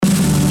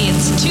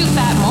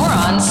fat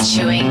morons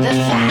chewing the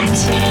fat.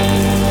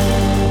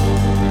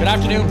 Good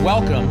afternoon.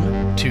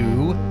 Welcome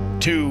to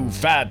Two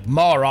Fat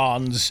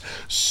Morons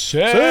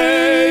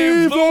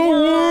Save the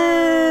World.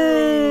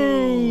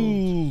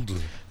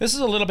 This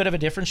is a little bit of a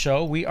different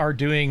show. We are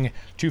doing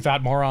Two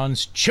Fat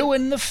Morons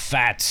Chewing the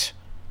Fat.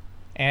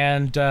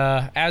 And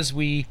as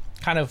we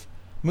kind of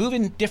move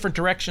in different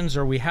directions,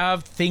 or we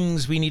have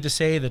things we need to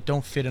say that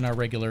don't fit in our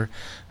regular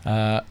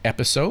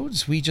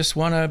episodes, we just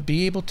want to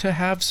be able to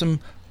have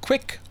some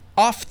quick,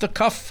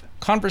 off-the-cuff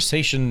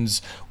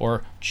conversations,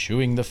 or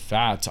chewing the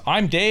fat.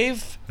 I'm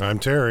Dave. I'm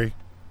Terry.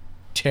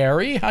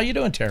 Terry, how you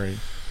doing, Terry?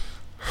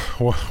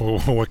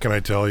 What can I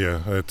tell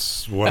you?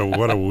 It's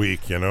what a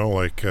week, you know.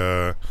 Like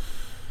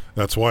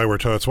that's why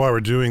we're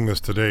doing this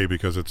today,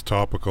 because it's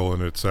topical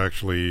and it's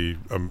actually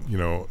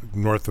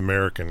North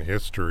American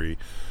history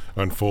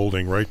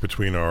unfolding right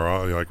between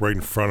right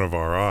in front of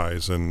our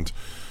eyes. And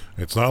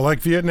it's not like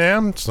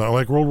Vietnam, it's not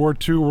like World War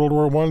II, World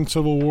War I,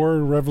 Civil War,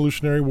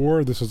 Revolutionary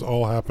War. This is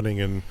all happening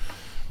in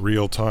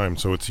real time,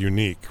 so it's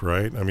unique,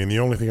 right? I mean, the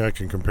only thing I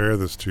can compare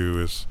this to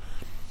is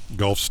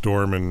Gulf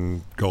Storm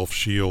and Gulf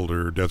Shield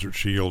or Desert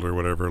Shield or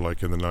whatever,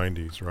 like in the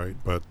 90s, right?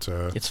 But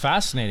it's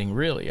fascinating,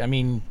 really. I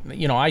mean,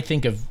 I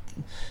think of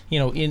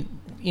in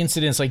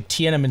incidents like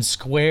Tiananmen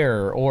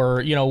Square,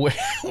 or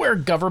where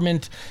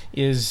government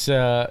is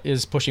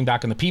pushing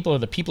back on the people, or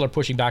the people are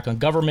pushing back on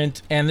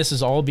government, and this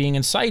is all being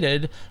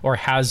incited, or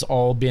has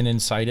all been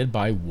incited,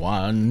 by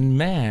one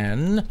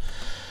man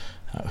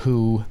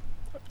who,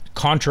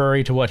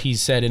 contrary to what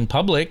he's said in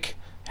public,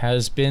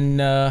 has been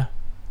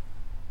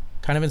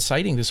kind of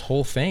inciting this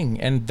whole thing,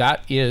 and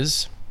that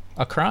is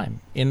a crime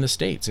in the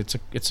States.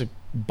 It's a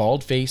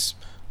bald-faced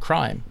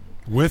crime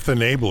with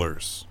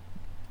enablers.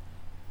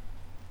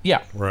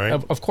 Yeah, right.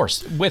 Of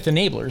course, with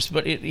enablers,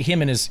 but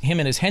him and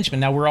his henchmen.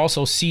 Now we're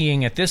also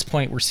seeing, at this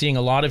point, we're seeing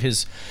a lot of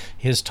his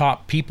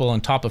top people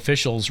and top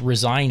officials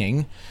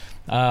resigning.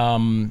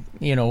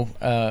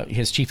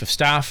 His chief of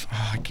staff.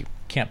 I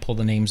can't pull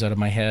the names out of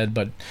my head,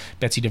 but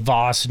Betsy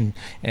DeVos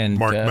and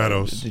Mark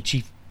Meadows, the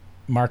chief.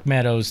 Mark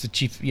Meadows, the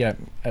chief. Yeah.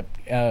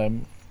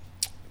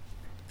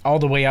 All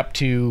the way up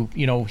to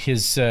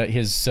his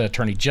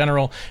attorney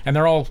general, and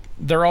they're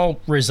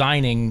all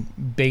resigning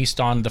based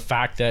on the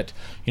fact that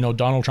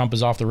Donald Trump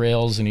is off the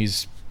rails and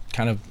he's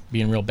kind of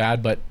being real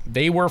bad, but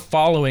they were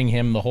following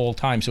him the whole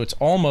time. So it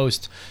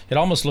almost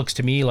looks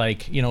to me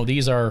like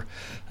these are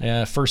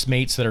first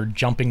mates that are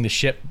jumping the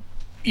ship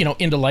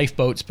into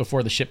lifeboats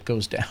before the ship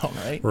goes down,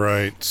 right?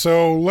 Right.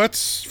 So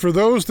for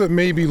those that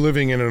may be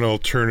living in an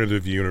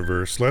alternative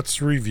universe,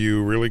 let's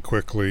review really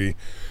quickly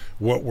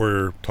what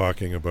we're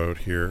talking about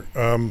here.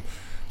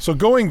 So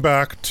going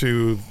back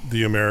to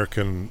the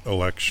American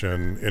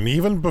election, and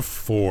even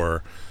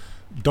before,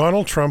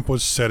 Donald Trump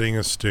was setting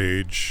a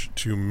stage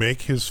to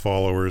make his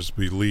followers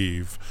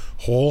believe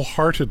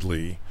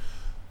wholeheartedly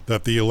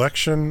that the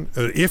election,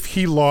 if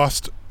he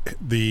lost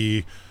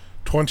the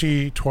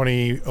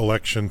 2020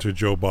 election to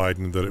Joe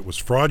Biden, that it was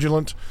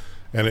fraudulent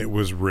and it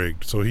was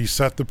rigged. So he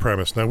set the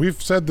premise. Now, we've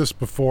said this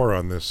before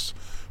on this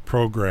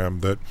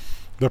program, that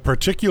the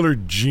particular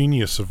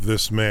genius of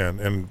this man,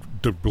 and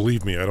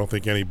believe me, I don't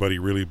think anybody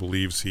really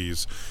believes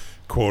he's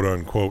quote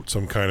unquote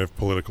some kind of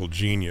political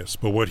genius,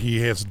 but what he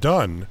has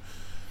done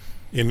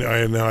in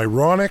an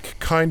ironic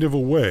kind of a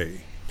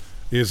way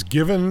is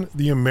given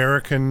the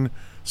American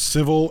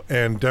civil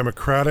and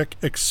democratic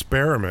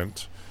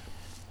experiment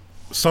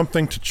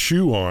something to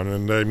chew on.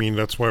 And I mean,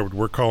 that's why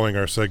we're calling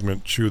our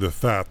segment Chew the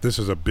Fat. This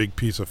is a big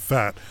piece of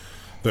fat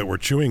that we're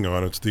chewing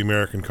on. It's the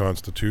American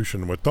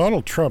Constitution. What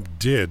Donald Trump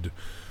did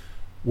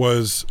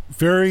was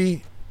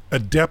very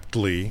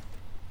adeptly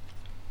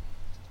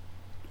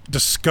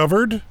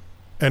discovered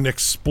and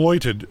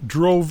exploited,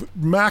 drove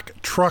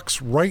Mack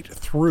trucks right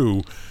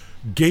through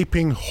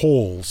gaping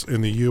holes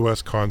in the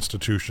U.S.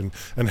 Constitution,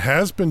 and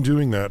has been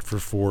doing that for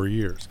 4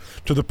 years,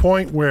 to the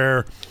point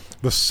where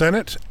the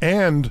Senate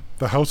and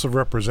the House of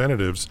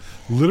Representatives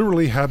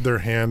literally had their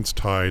hands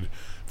tied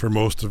for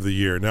most of the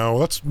year. Now,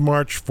 let's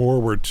march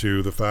forward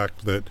to the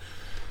fact that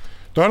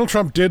Donald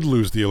Trump did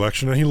lose the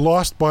election, and he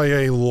lost by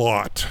a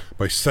lot,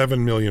 by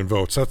 7 million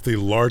votes. That's the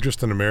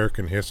largest in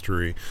American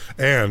history,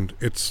 and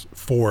it's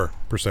 4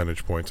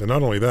 percentage points. And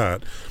not only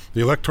that,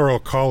 the Electoral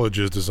College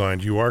is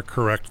designed, you are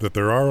correct, that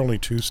there are only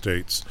 2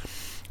 states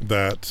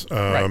that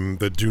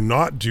that do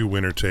not do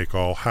winner take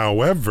all.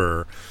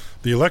 However,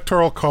 the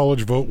Electoral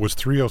College vote was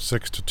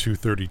 306 to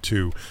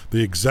 232,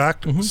 the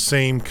exact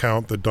same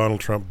count that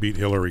Donald Trump beat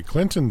Hillary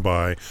Clinton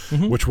by,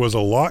 which was a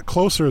lot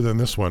closer than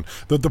this one.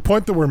 The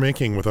point that we're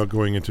making, without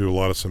going into a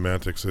lot of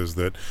semantics, is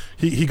that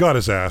he got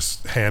his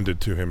ass handed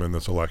to him in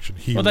this election.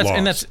 He lost.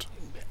 And that's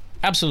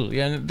absolutely,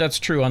 and that's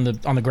true on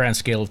the grand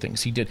scale of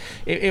things. He did.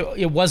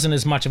 It wasn't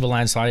as much of a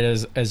landslide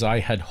as I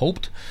had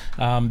hoped.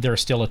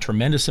 There's still a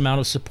tremendous amount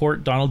of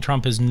support. Donald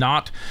Trump has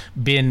not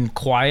been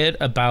quiet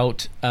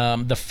about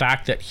the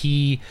fact that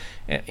he,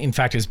 in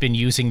fact, has been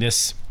using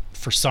this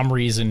for some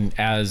reason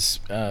as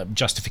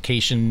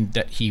justification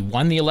that he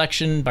won the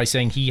election by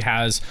saying he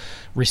has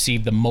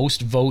received the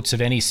most votes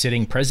of any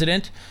sitting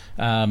president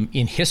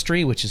in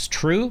history, which is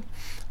true,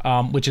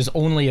 which is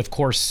only, of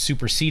course,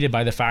 superseded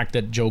by the fact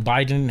that Joe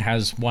Biden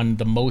has won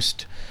the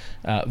most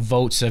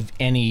votes of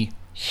any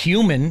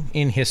human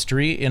in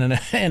history in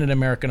an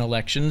American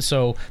election.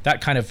 So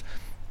that kind of,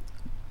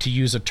 to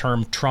use a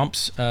term,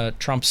 Trump's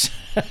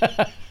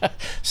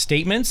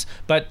statements,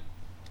 but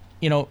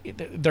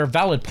they're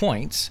valid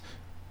points,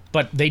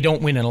 but they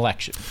don't win an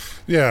election.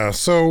 Yeah.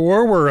 So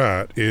where we're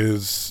at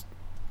is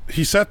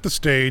he set the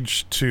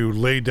stage to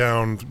lay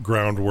down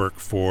groundwork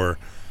for,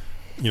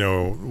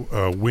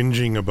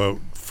 whinging about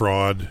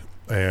fraud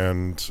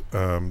and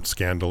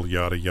scandal,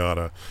 yada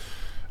yada,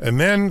 and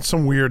then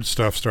some weird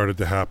stuff started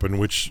to happen,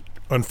 which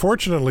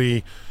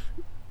unfortunately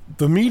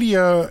the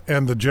media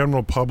and the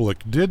general public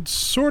did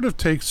sort of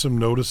take some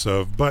notice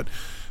of. But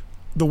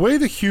the way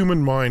the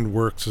human mind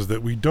works is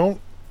that we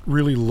don't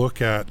really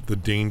look at the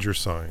danger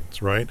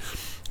signs, right?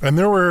 And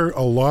there were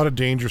a lot of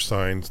danger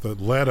signs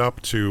that led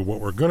up to what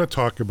we're going to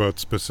talk about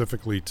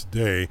specifically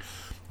today,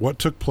 what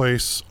took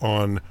place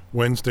on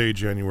Wednesday,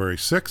 January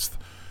 6th,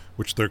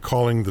 which they're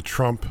calling the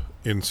Trump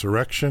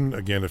insurrection.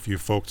 Again, if you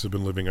folks have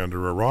been living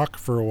under a rock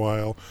for a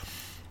while,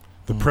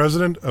 the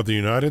President of the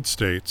United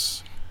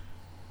States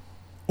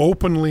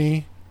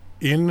openly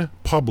in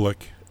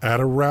public at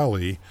a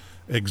rally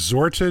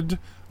exhorted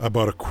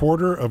about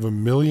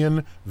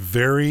 250,000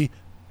 very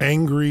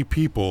angry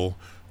people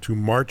to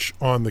march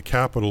on the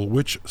Capitol,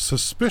 which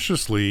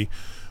suspiciously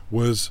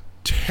was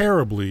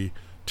terribly,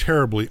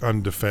 terribly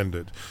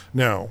undefended.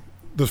 Now,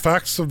 the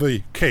facts of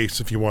the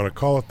case, if you want to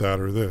call it that,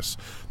 are this.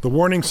 The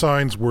warning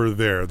signs were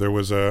there. There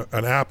was an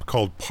app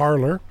called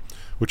Parler,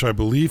 which I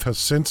believe has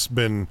since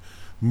been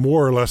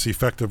more or less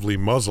effectively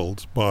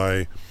muzzled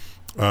by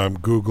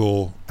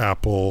Google,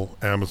 Apple,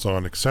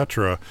 Amazon,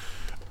 etc.,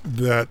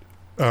 that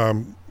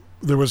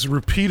there was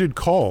repeated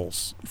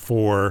calls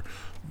for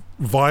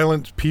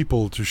violent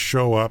people to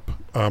show up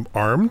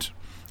armed,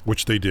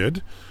 which they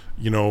did,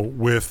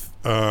 with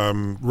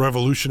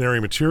revolutionary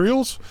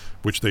materials,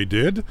 which they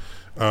did.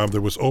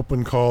 There was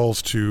open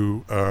calls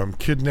to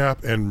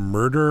kidnap and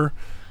murder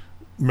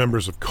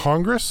members of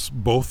Congress,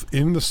 both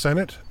in the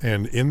Senate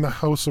and in the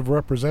House of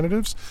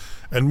Representatives.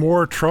 And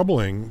more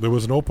troubling, there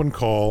was an open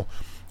call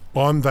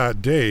on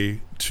that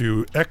day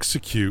to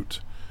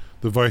execute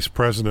the Vice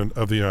President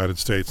of the United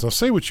States. Now,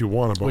 say what you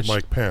want about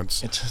Mike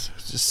Pence. It's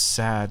just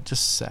sad,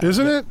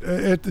 Isn't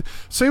it?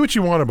 Say what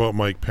you want about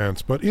Mike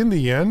Pence, but in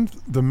the end,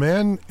 the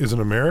man is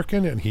an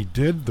American, and he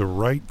did the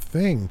right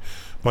thing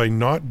by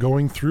not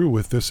going through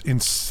with this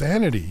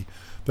insanity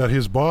that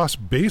his boss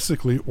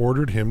basically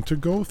ordered him to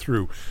go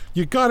through.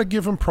 You got to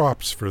give him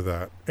props for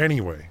that.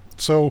 Anyway,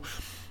 so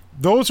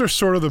those are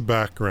sort of the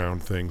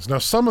background things. Now,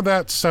 some of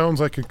that sounds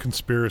like a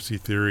conspiracy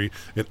theory.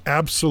 It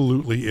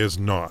absolutely is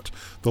not.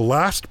 The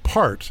last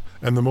part,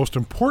 and the most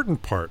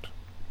important part,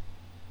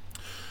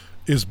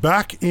 is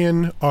back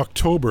in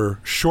October,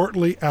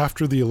 shortly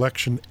after the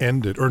election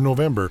ended, or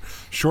November,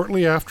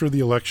 shortly after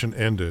the election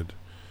ended,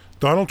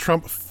 Donald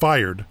Trump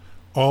fired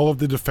all of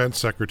the defense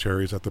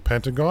secretaries at the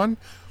Pentagon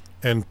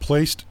and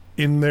placed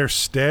in their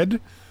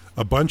stead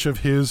a bunch of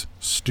his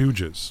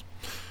stooges.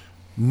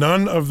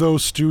 None of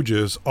those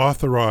stooges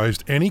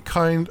authorized any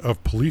kind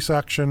of police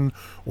action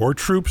or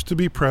troops to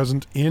be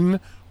present in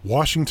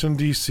Washington,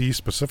 D.C.,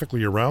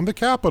 specifically around the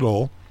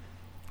Capitol,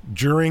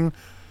 during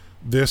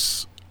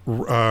this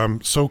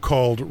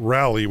so-called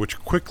rally, which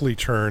quickly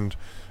turned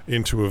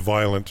into a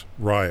violent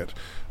riot.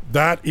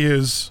 That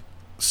is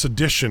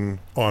sedition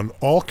on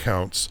all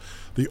counts.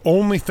 The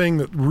only thing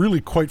that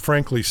really, quite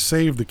frankly,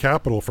 saved the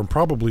Capitol from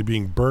probably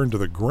being burned to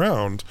the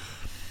ground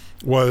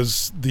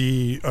was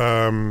the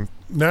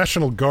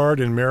National Guard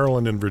in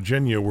Maryland and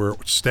Virginia were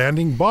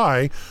standing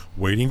by,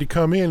 waiting to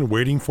come in,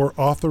 waiting for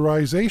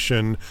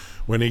authorization,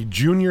 when a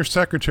junior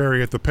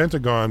secretary at the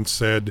Pentagon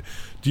said,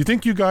 "Do you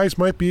think you guys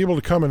might be able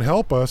to come and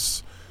help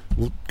us?"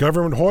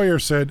 Government Hoyer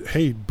said,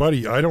 "Hey,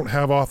 buddy, I don't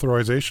have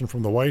authorization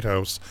from the White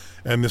House."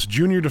 And this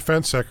junior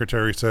defense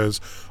secretary says,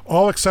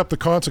 "I'll accept the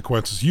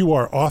consequences. You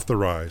are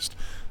authorized."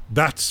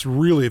 That's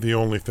really the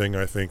only thing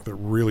I think that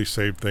really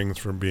saved things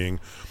from being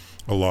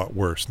a lot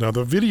worse. Now,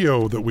 the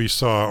video that we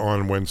saw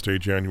on Wednesday,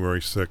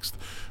 January 6th,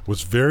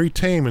 was very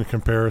tame in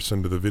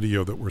comparison to the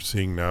video that we're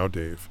seeing now,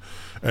 Dave.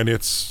 And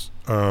it's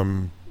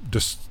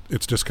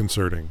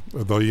disconcerting.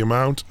 The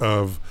amount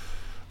of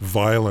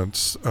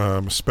violence,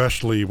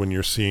 especially when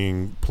you're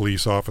seeing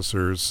police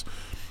officers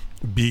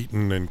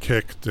beaten and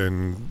kicked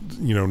and,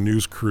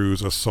 news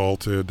crews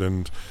assaulted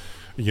and,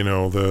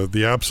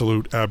 the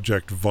absolute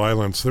abject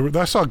violence.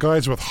 I saw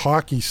guys with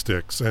hockey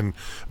sticks and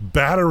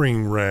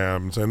battering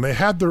rams, and they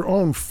had their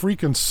own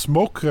freaking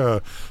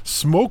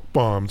smoke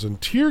bombs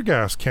and tear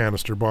gas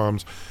canister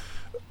bombs.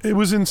 It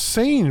was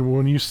insane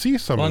when you see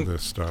some of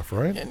this stuff,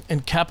 right?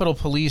 And Capitol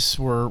Police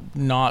were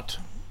not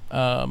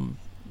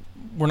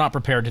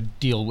prepared to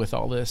deal with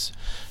all this.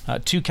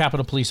 2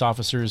 Capitol Police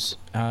officers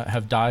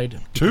have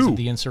died because of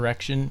the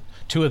insurrection.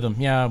 2 of them,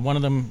 yeah. One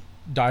of them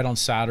died on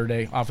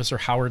Saturday. Officer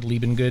Howard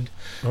Liebengood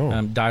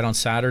died on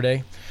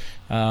Saturday.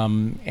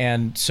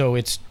 And so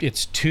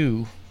it's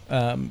two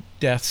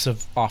deaths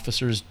of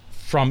officers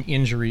from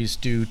injuries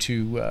due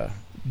to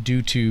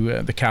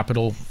the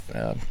Capitol.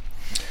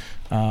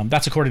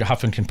 That's according to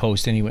Huffington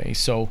Post anyway.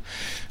 So,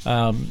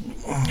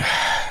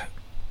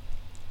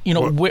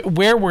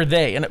 where were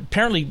they? And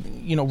apparently,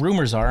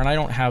 rumors are, and I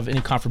don't have any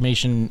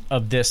confirmation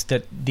of this,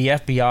 that the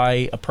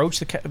FBI approached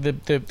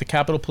the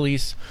Capitol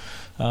Police,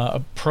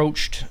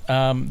 approached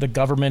the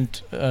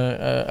government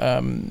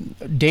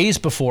days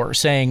before,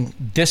 saying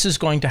this is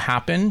going to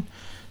happen,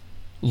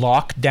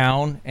 lock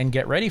down and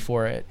get ready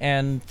for it.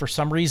 And for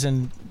some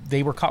reason,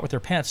 they were caught with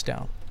their pants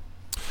down.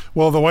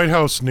 Well, the White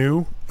House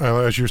knew,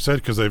 as you said,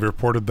 because they've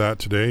reported that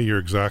today. You're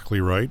exactly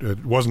right.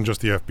 It wasn't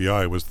just the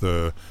FBI; it was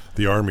the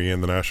Army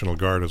and the National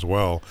Guard as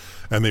well.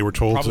 And they were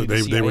told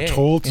they were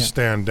told to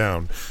stand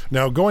down.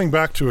 Now, going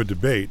back to a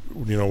debate,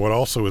 what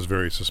also is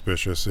very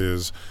suspicious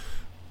is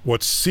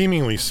what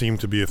seemingly seemed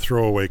to be a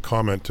throwaway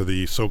comment to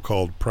the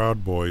so-called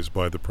Proud Boys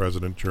by the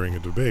president during a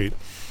debate.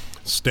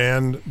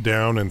 Stand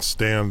down and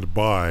stand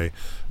by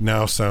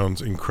now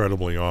sounds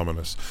incredibly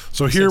ominous.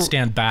 So here,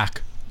 stand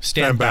back.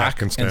 Stand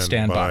back and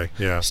stand by.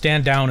 Yeah.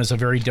 Stand down is a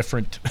very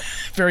different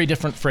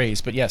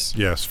phrase, but yes.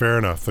 Yes, fair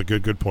enough. A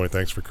good point.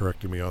 Thanks for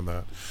correcting me on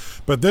that.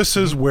 But this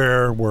is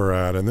where we're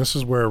at, and this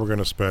is where we're going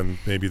to spend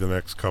maybe the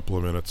next couple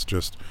of minutes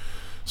just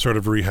sort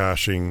of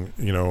rehashing,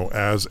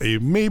 as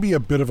maybe a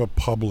bit of a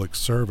public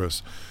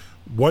service.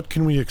 What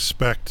can we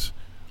expect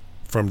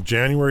from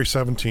January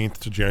 17th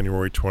to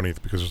January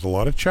 20th? Because there's a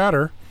lot of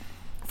chatter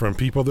from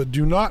people that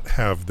do not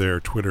have their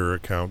Twitter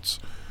accounts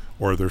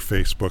or their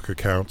Facebook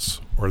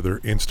accounts or their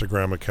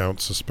Instagram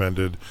accounts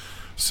suspended,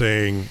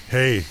 saying,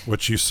 hey,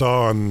 what you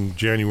saw on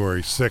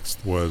January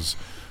 6th was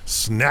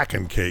snack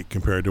and cake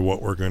compared to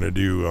what we're going to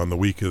do on the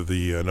week of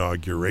the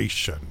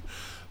inauguration.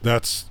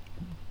 That's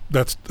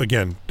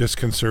again,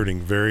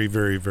 disconcerting, very,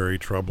 very, very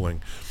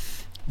troubling.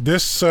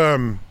 This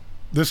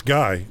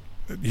guy,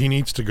 he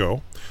needs to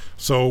go.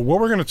 So what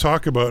we're going to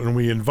talk about, and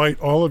we invite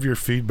all of your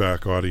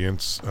feedback,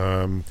 audience,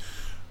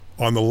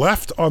 on the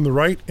left, on the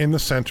right, in the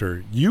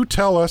center, you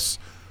tell us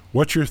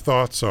what your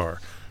thoughts are.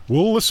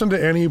 We'll listen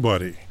to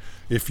anybody.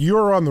 If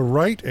you're on the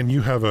right and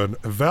you have a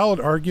valid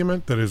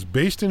argument that is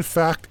based in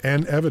fact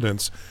and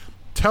evidence,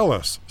 tell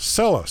us,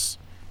 sell us,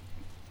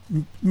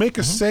 make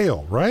a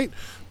sale, right?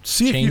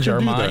 See change if you our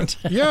can do mind.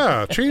 that.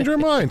 Yeah, change our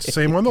minds.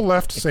 Same on the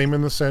left, same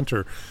in the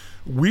center.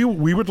 We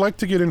would like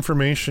to get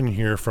information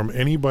here from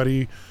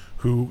anybody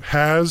who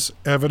has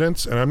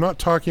evidence, and I'm not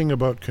talking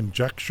about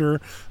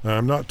conjecture,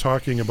 I'm not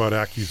talking about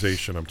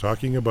accusation, I'm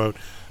talking about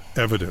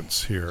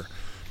evidence here.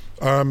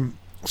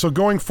 So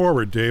going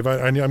forward, Dave,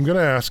 I'm going to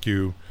ask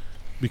you,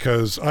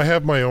 because I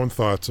have my own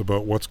thoughts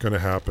about what's going to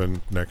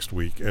happen next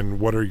week, and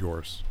what are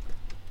yours?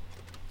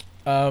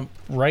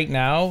 Right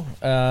now,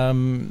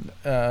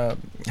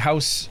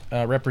 House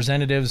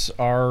representatives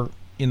are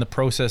in the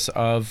process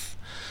of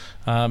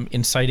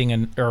inciting,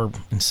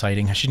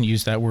 I shouldn't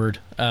use that word,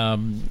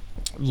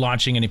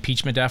 launching an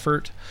impeachment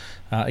effort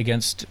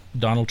against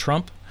Donald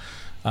Trump.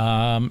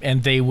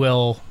 And they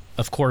will,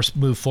 of course,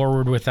 move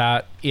forward with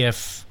that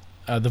if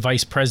the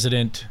Vice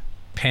President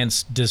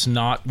Pence does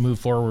not move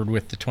forward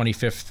with the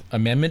 25th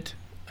Amendment.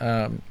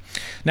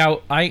 Now,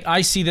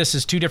 I see this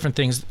as two different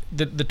things.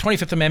 The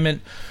 25th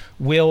Amendment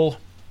will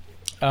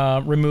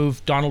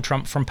remove Donald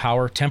Trump from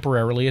power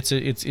temporarily.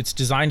 It's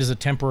designed as a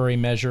temporary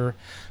measure.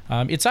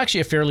 It's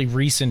actually a fairly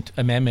recent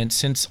amendment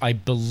since, I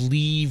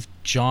believe,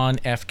 John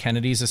F.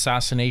 Kennedy's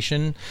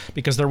assassination,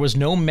 because there was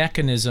no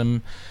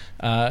mechanism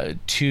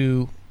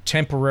to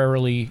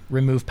temporarily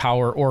remove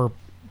power or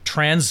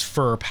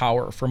transfer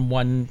power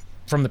from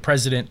the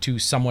president to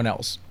someone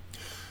else.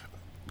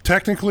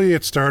 Technically,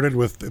 it started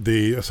with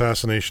the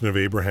assassination of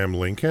Abraham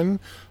Lincoln,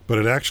 but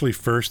it actually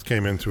first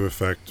came into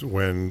effect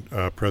when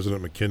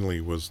President McKinley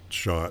was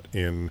shot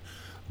in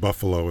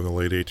Buffalo in the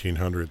late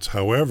 1800s.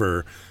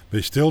 However,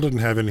 they still didn't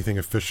have anything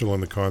official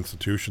in the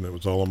Constitution. It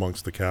was all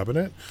amongst the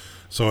cabinet.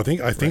 So I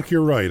think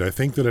you're right. I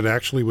think that it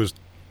actually was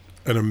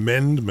an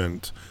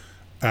amendment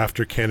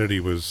after Kennedy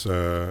was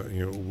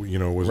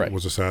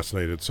was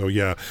assassinated. So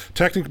yeah,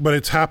 but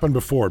it's happened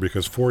before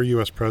because 4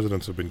 U.S.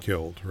 presidents have been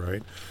killed,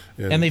 right?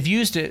 And they've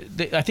used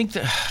it. I think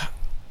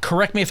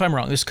correct me if I'm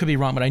wrong. This could be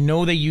wrong, but I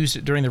know they used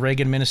it during the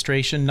Reagan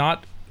administration,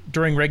 not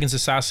during Reagan's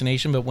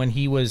assassination, but when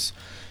he was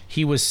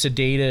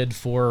sedated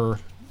for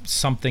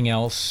something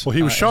else. Well,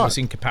 he was shot. Was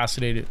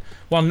incapacitated.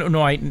 Well,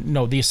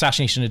 no, the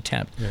assassination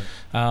attempt. Yeah.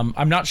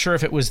 I'm not sure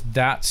if it was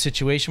that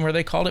situation where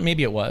they called it.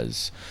 Maybe it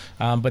was,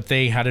 but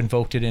they had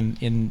invoked it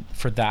in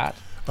for that.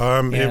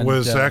 It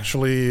was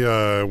actually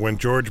when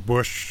George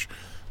Bush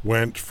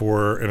went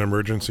for an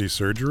emergency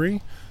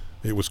surgery.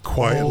 It was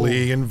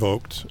quietly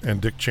invoked,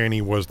 and Dick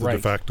Cheney was the de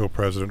facto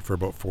president for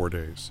about 4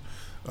 days.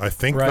 I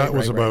think that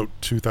was about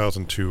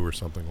 2002 or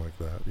something like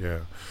that. Yeah.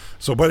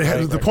 So, but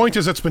the point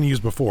is, it's been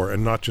used before,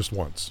 and not just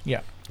once.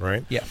 Yeah.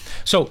 right? Yeah.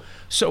 So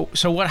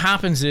what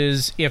happens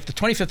is if the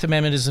 25th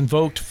Amendment is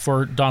invoked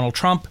for Donald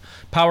Trump,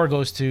 power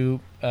goes to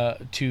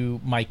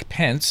Mike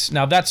Pence.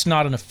 Now that's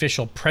not an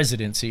official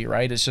presidency,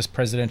 right? It's just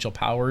presidential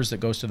powers that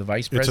goes to the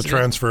vice president. It's a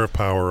transfer of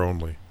power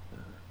only.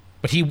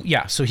 But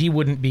so he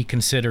wouldn't be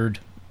considered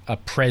a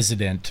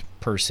president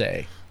per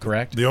se,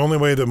 correct? The only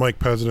way that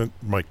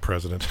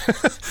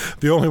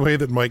the only way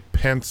that Mike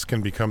Pence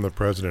can become the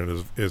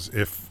president is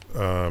if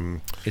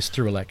is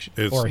through election,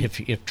 or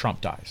if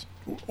Trump dies,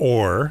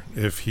 or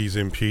if he's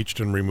impeached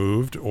and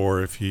removed,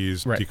 or if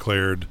he's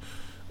declared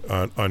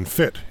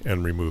unfit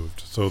and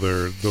removed. So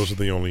those are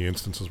the only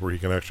instances where he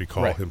can actually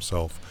call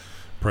himself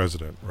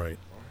president, right?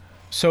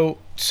 So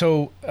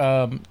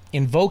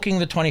invoking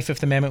the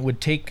 25th Amendment would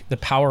take the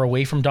power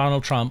away from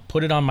Donald Trump,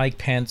 put it on Mike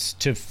Pence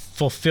to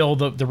fulfill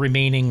the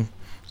remaining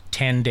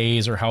 10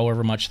 days or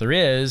however much there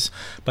is,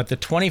 but the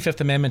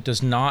 25th Amendment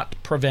does not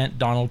prevent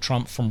Donald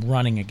Trump from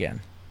running again.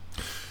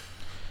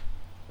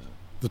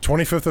 The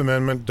 25th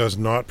Amendment does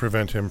not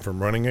prevent him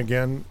from running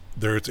again.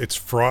 It's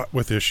fraught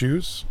with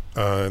issues,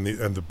 and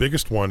the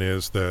biggest one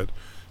is that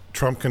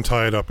Trump can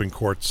tie it up in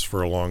courts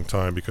for a long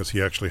time because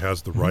he actually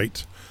has the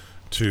right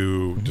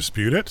to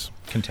dispute it,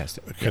 contest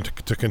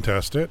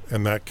it,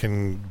 and that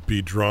can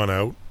be drawn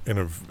out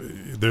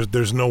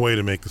there's no way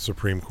to make the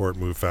Supreme Court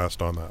move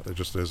fast on that. It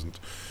just isn't.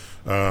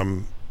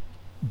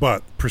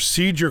 But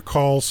procedure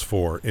calls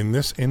for, in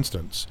this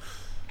instance,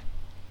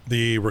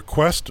 the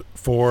request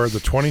for the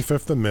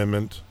 25th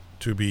Amendment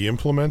to be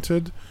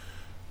implemented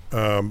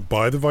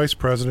by the Vice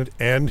President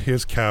and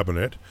his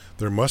cabinet.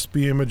 There must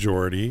be a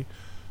majority.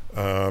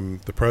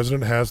 The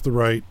President has the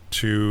right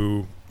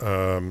to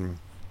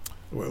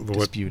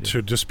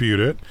dispute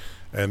it,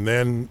 and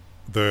then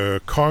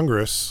the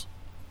Congress,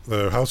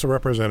 the House of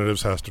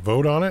Representatives, has to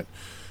vote on it.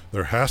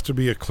 There has to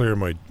be a clear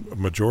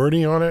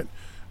majority on it,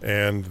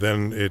 and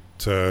then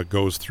it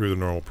goes through the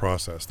normal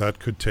process. That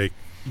could take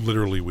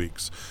literally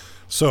weeks.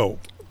 So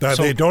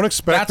they don't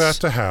expect that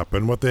to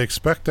happen. What they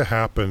expect to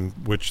happen,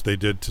 which they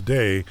did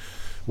today,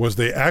 was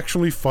they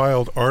actually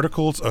filed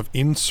articles of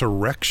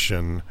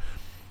insurrection,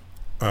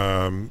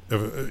 an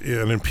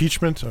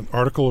impeachment, an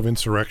article of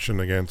insurrection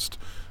against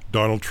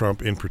Donald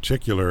Trump in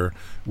particular,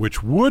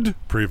 which would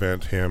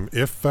prevent him,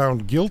 if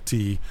found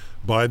guilty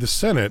by the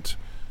Senate,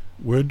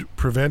 would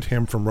prevent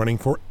him from running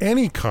for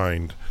any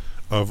kind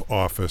of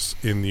office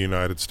in the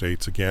United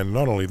States again.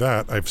 Not only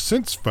that, I've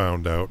since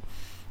found out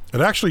it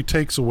actually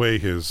takes away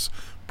his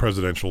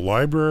presidential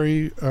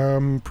library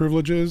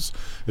privileges.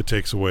 It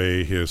takes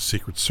away his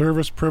Secret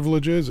Service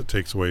privileges. It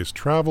takes away his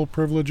travel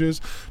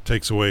privileges.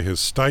 Takes away his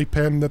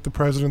stipend that the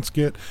presidents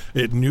get.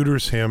 It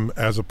neuters him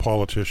as a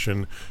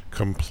politician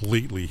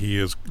completely. He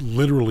is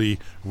literally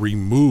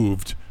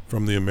removed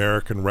from the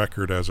American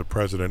record as a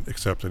president,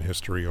 except in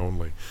history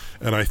only.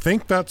 And I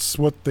think that's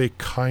what they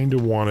kind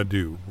of want to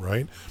do,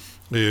 right?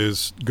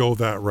 Is go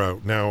that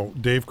route. Now,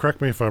 Dave, correct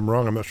me if I'm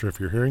wrong. I'm not sure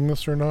if you're hearing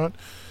this or not.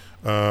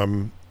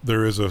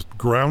 There is a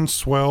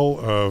groundswell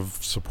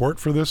of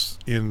support for this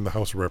in the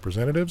House of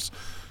Representatives,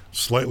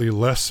 slightly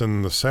less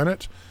in the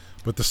Senate,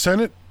 but the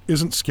Senate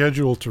isn't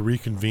scheduled to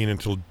reconvene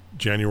until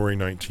January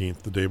 19th,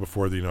 the day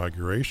before the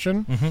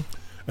inauguration,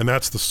 and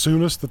that's the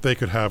soonest that they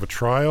could have a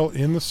trial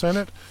in the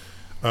Senate.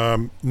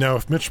 Now,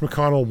 if Mitch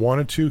McConnell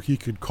wanted to, he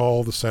could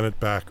call the Senate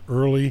back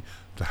early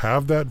to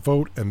have that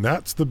vote, and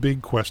that's the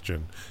big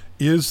question.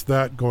 Is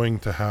that going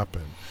to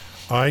happen?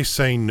 I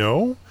say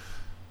no,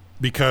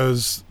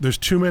 because there's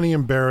too many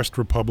embarrassed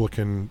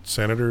Republican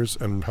senators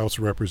and House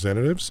of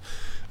Representatives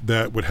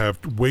that would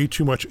have way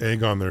too much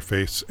egg on their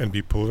face and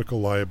be political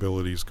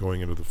liabilities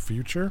going into the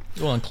future.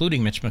 Well,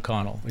 including Mitch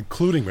McConnell.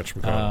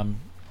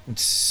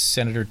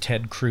 Senator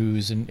Ted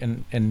Cruz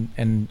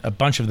and a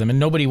bunch of them. And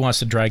nobody wants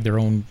to drag their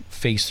own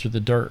face through the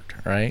dirt,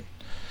 right?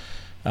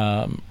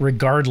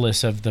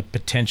 Regardless of the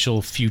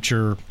potential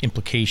future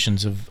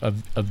implications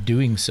of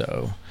doing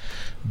so.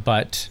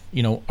 But,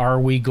 are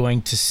we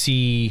going to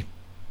see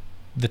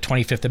the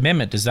 25th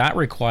Amendment? Does that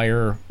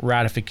require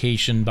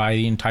ratification by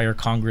the entire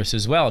Congress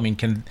as well? I mean,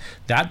 can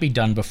that be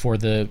done before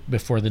the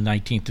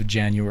 19th of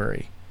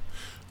January?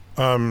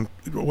 Well,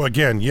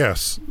 again,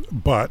 yes,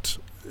 but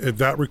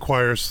that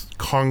requires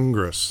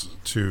Congress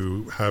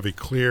to have a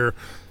clear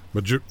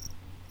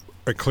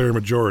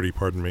majority.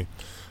 Pardon me.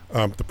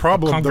 The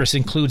problem. Congress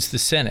includes the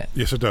Senate.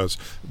 Yes, it does.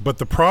 But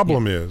the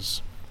problem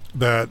is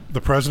that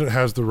the president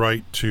has the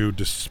right to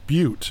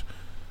dispute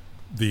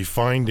the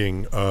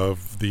finding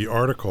of the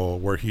article,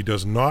 where he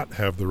does not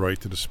have the right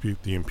to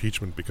dispute the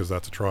impeachment because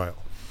that's a trial,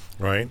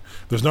 right?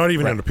 There's not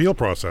even an appeal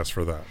process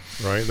for that,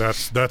 right?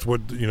 That's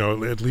what,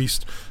 at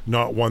least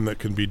not one that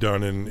can be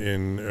done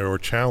in or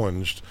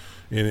challenged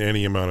in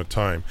any amount of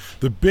time.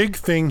 The big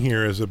thing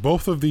here is that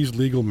both of these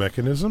legal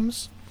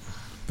mechanisms,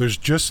 there's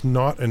just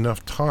not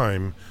enough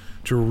time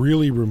to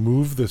really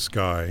remove this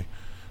guy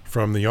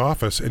from the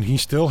office, and he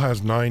still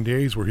has 9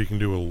 days where he can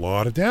do a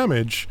lot of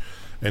damage,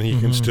 and he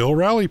can still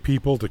rally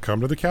people to come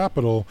to the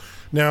Capitol.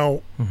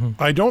 Now,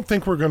 I don't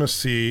think we're going to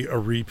see a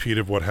repeat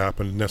of what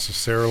happened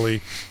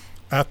necessarily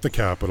at the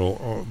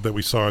Capitol that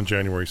we saw on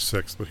January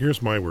 6th. But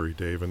here's my worry,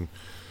 Dave, and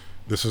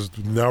this is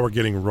now we're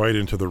getting right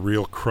into the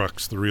real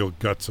crux, the real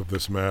guts of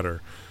this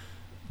matter.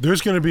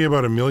 There's going to be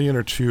about 1 million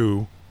or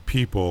 2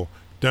 people,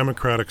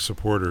 Democratic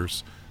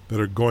supporters, that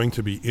are going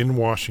to be in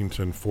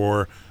Washington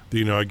for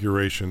the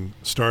inauguration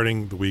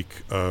starting the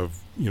week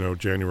of,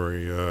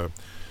 January,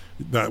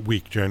 that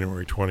week,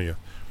 January 20th.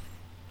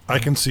 I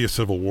can see a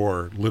civil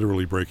war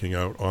literally breaking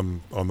out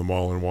on the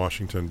Mall in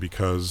Washington,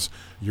 because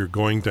you're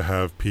going to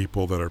have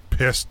people that are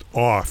pissed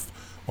off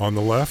on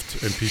the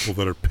left and people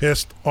that are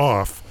pissed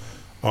off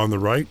on the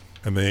right,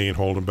 and they ain't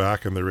holding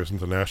back, and there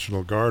isn't a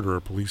National Guard or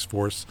a police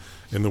force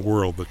in the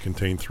world that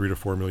contain 3 to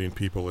 4 million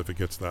people if it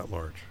gets that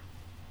large.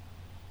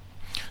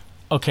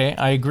 Okay,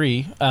 I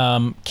agree.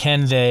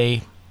 Can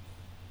they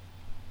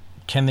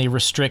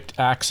restrict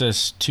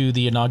access to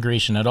the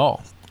inauguration at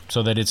all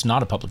so that it's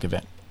not a public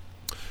event?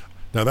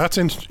 Now that's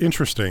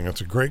interesting.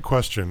 That's a great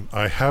question.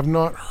 I have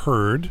not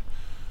heard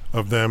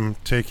of them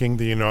taking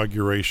the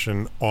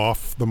inauguration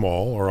off the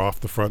Mall or off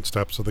the front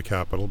steps of the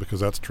Capitol,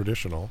 because that's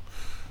traditional.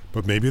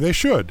 But maybe they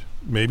should.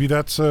 Maybe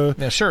that's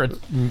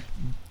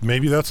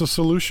maybe that's a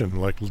solution.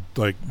 Like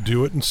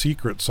do it in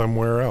secret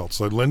somewhere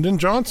else. Like Lyndon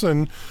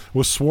Johnson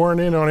was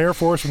sworn in on Air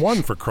Force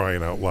One, for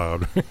crying out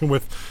loud,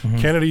 with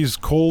Kennedy's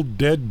cold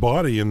dead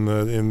body in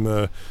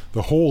the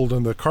hold,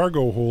 and the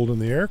cargo hold in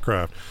the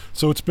aircraft.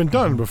 So it's been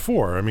done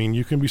before. I mean,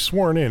 you can be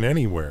sworn in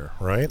anywhere,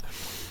 right?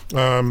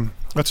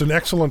 That's an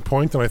excellent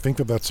point, and I think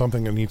that that's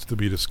something that needs to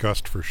be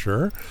discussed for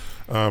sure.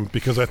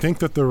 Because I think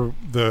that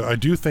I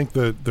do think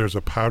that there's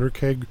a powder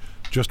keg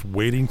just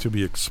waiting to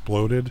be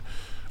exploded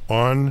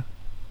on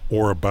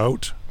or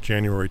about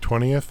January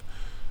 20th.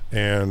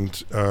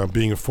 And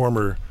being a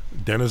former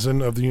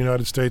denizen of the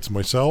United States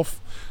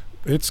myself,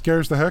 it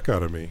scares the heck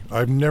out of me.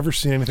 I've never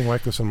seen anything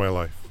like this in my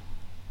life.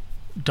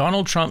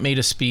 Donald Trump made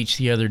a speech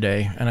the other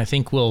day, and I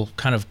think we'll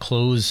kind of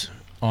close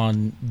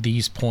on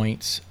these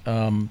points,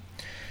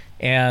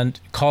 and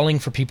calling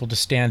for people to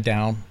stand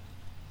down,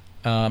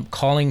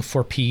 calling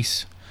for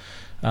peace,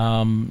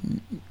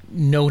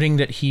 noting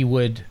that he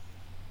would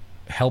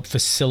help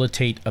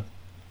facilitate a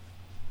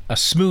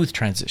smooth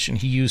transition.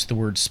 He used the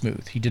word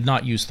smooth. He did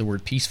not use the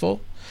word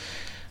peaceful.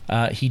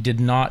 He did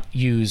not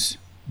use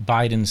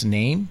Biden's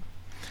name.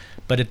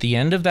 But at the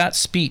end of that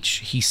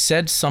speech, he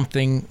said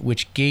something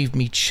which gave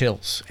me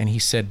chills. And he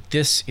said,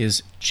 "This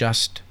is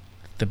just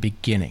the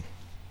beginning."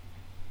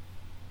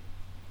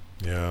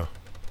 Yeah.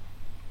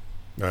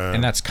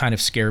 And that's kind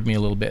of scared me a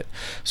little bit.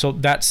 So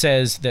that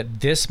says that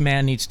this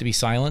man needs to be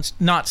silenced,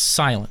 not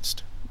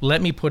silenced.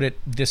 Let me put it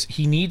this: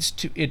 he needs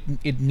to.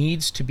 It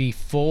needs to be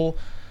full.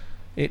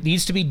 It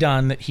needs to be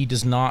done that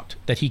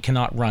he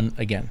cannot run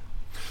again.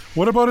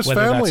 What about his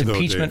Whether family, that's though,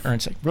 impeachment Dave? or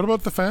insane. What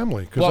about the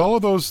family? Because all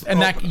of those,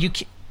 and that you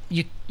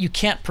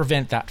can't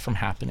prevent that from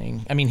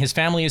happening. I mean, his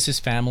family is his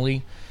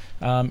family.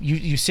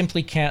 You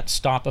simply can't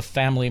stop a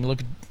family. I mean,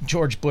 look at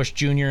George Bush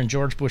Jr. and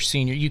George Bush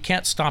Sr. You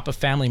can't stop a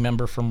family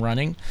member from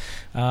running.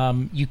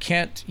 You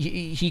can't.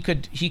 He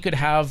could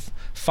have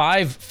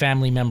 5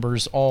 family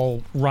members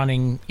all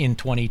running in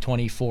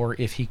 2024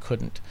 if he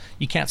couldn't.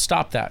 You can't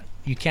stop that.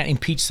 You can't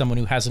impeach someone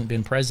who hasn't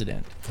been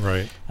president.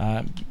 Right.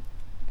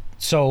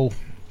 So,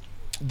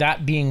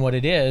 that being what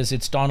it is,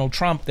 it's Donald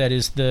Trump that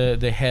is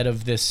the head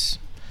of this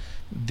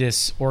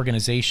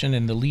organization,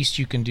 and the least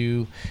you can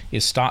do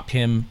is stop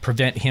him,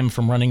 prevent him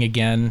from running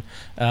again.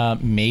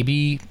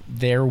 Maybe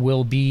there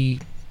will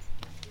be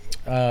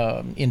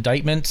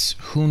indictments.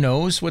 Who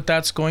knows what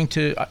that's going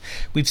to...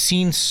 We've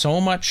seen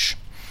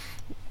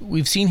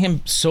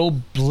him so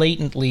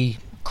blatantly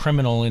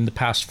criminal in the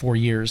past 4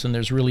 years, and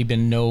there's really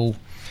been no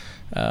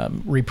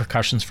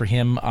repercussions for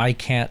him. I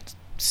can't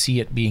see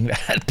it being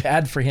that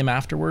bad for him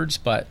afterwards,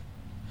 but...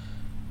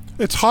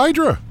 It's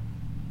Hydra.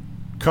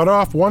 Cut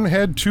off one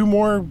head, two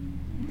more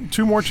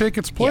take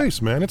its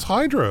place, man. It's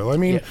Hydra. I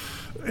mean,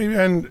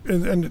 and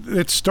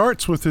it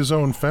starts with his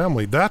own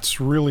family.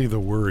 That's really the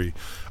worry.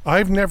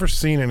 I've never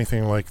seen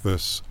anything like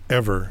this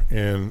ever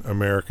in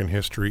American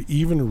history,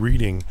 even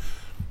reading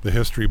the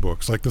history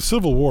books. Like, the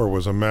Civil War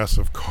was a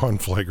massive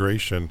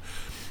conflagration,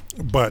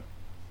 but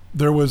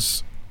there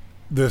was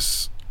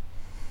this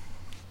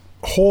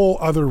whole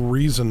other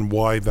reason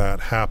why that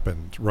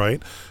happened,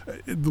 right?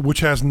 Which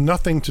has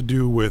nothing to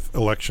do with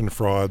election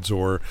frauds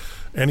or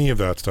any of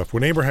that stuff.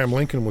 When Abraham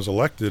Lincoln was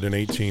elected in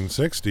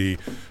 1860,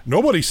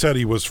 nobody said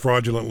he was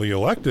fraudulently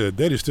elected.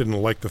 They just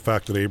didn't like the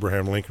fact that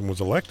Abraham Lincoln was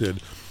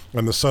elected,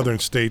 and the southern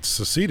states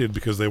seceded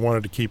because they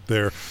wanted to keep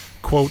their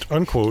quote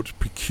unquote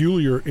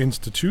peculiar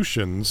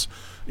institutions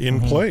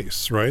in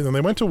place, right? And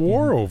they went to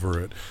war over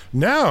it.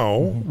 Now,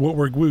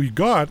 what we've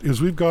got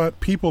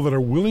people that are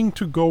willing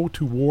to go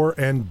to war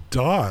and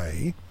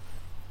die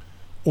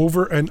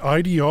over an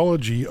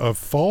ideology of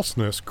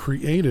falseness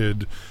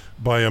created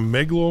by a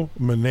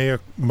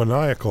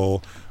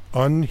megalomaniacal,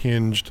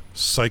 unhinged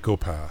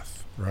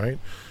psychopath, right?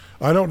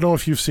 I don't know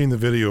if you've seen the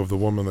video of the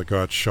woman that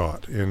got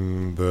shot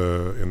in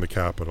the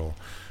Capitol,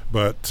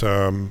 but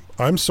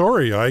I'm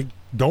sorry, I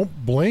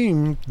don't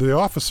blame the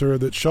officer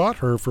that shot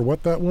her for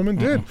what that woman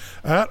did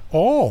at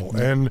all.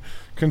 And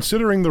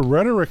considering the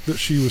rhetoric that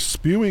she was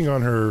spewing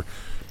on her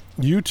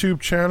YouTube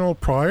channel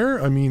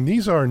prior, I mean,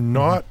 these are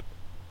not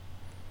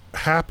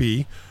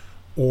happy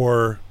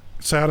or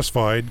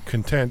satisfied,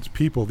 content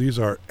people. These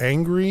are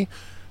angry,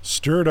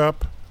 stirred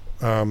up,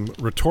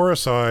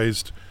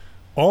 rhetoricized,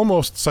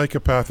 almost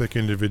psychopathic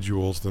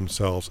individuals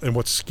themselves. And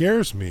what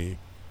scares me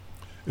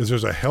is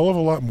there's a hell of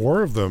a lot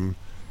more of them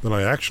than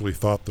I actually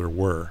thought there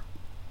were.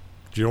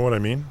 Do you know what I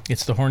mean?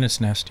 It's the hornet's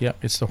nest.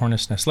 Yep, it's the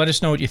hornet's nest. Let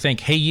us know what you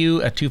think. Hey,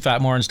 you at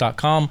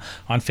twofatmorons.com,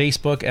 on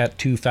Facebook at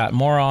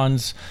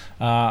twofatmorons.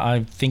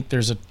 I think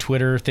there's a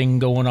Twitter thing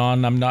going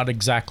on. I'm not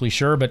exactly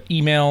sure, but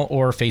email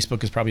or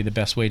Facebook is probably the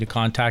best way to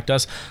contact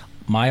us.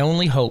 My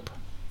only hope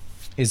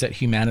is that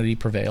humanity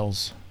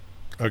prevails.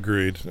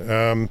 Agreed.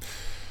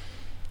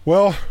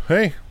 Well,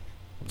 hey,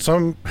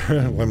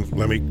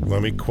 let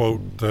me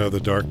quote The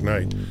Dark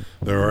Knight.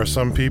 There are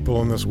some people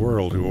in this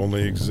world who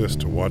only exist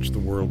to watch the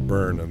world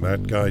burn, and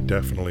that guy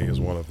definitely is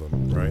one of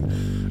them, right?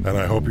 And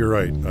I hope you're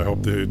right. I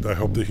hope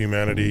the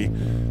humanity,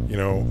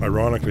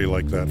 ironically,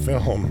 like that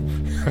film,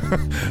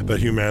 that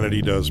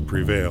humanity does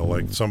prevail.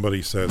 Like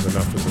somebody says,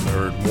 enough is enough.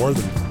 Or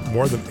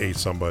more than a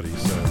somebody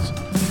says,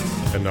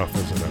 enough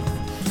is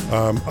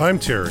enough. I'm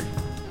Terry.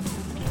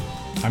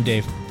 I'm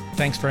Dave.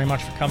 Thanks very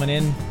much for coming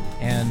in.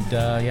 And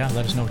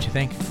let us know what you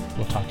think.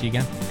 We'll talk to you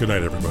again. Good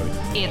night, everybody.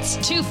 It's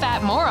Two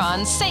Fat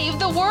Morons Save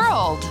the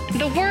World.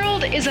 The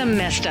world is a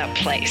messed up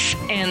place,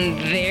 and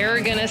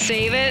they're gonna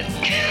save it.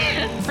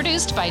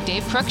 Produced by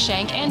Dave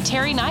Cruikshank and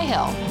Terry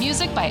Nyhill.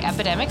 Music by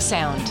Epidemic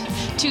Sound.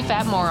 Two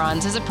Fat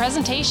Morons is a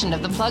presentation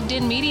of the Plugged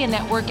In Media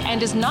Network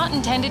and is not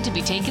intended to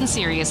be taken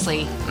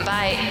seriously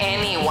by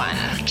anyone.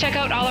 Check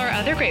out all our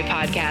other great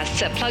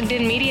podcasts at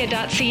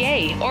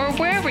pluggedinmedia.ca or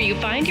wherever you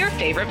find your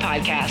favorite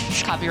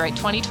podcasts. Copyright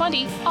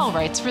 2020, all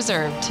rights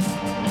reserved.